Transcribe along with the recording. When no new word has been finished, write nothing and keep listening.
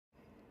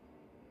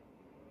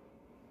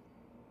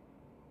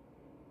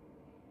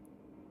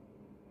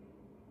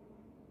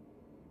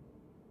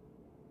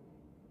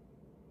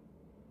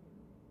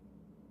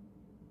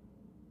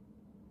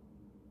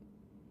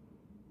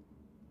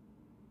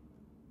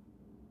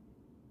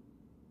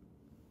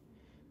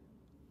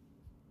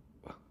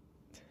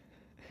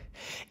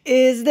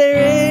Is there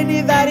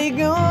anybody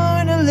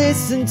gonna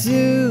listen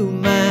to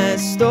my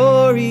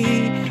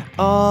story?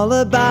 All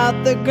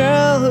about the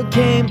girl who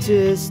came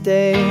to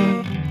stay.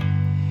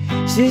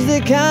 She's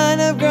the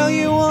kind of girl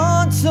you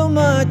want so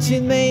much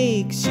it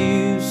makes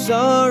you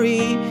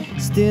sorry.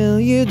 Still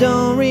you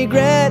don't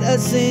regret a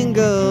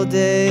single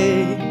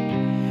day.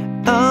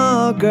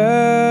 Oh girl,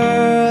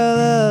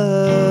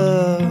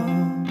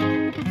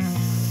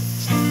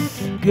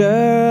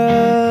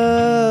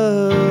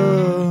 girl,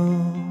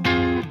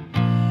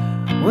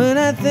 when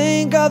I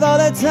think of all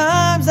the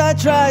times I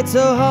tried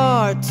so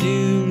hard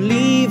to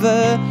leave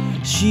her,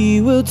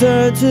 she will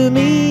turn to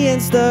me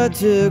and start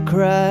to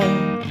cry.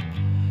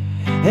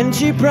 And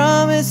she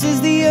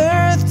promises the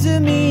earth to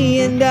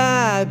me, and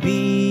I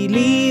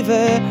believe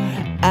her.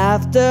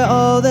 After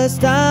all this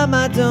time,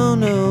 I don't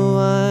know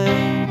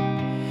why.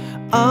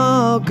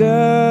 Oh girl,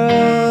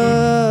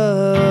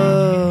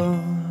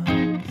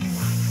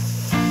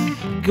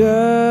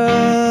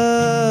 girl,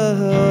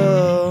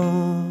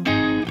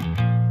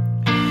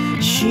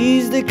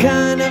 she's the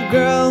kind of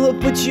girl who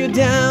puts you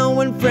down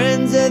when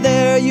friends are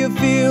there. You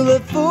feel a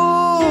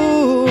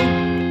fool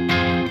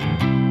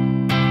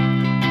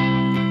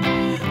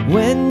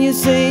when you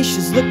say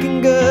she's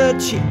looking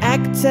good. She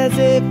acts as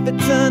if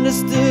it's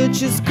understood.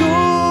 She's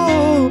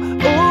cool,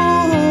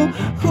 ooh,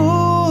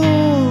 ooh,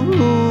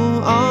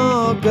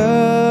 oh girl,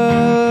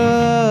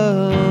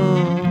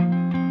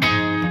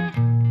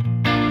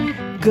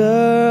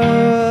 girl.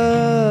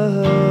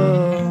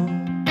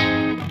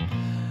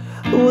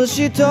 Was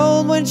she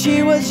told when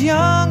she was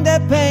young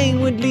that pain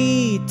would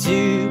lead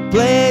to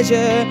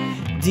pleasure?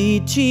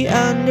 Did she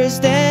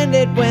understand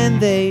it when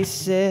they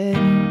said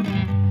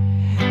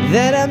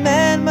that a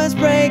man must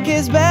break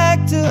his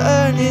back to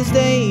earn his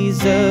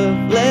days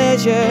of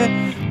leisure?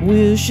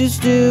 Will she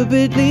still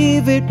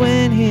believe it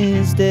when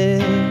he's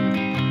dead?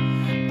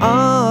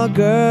 Oh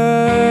girl,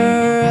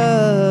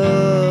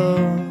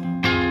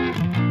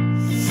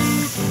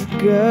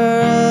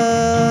 girl,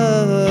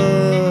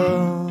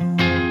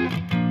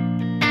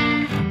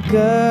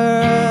 girl.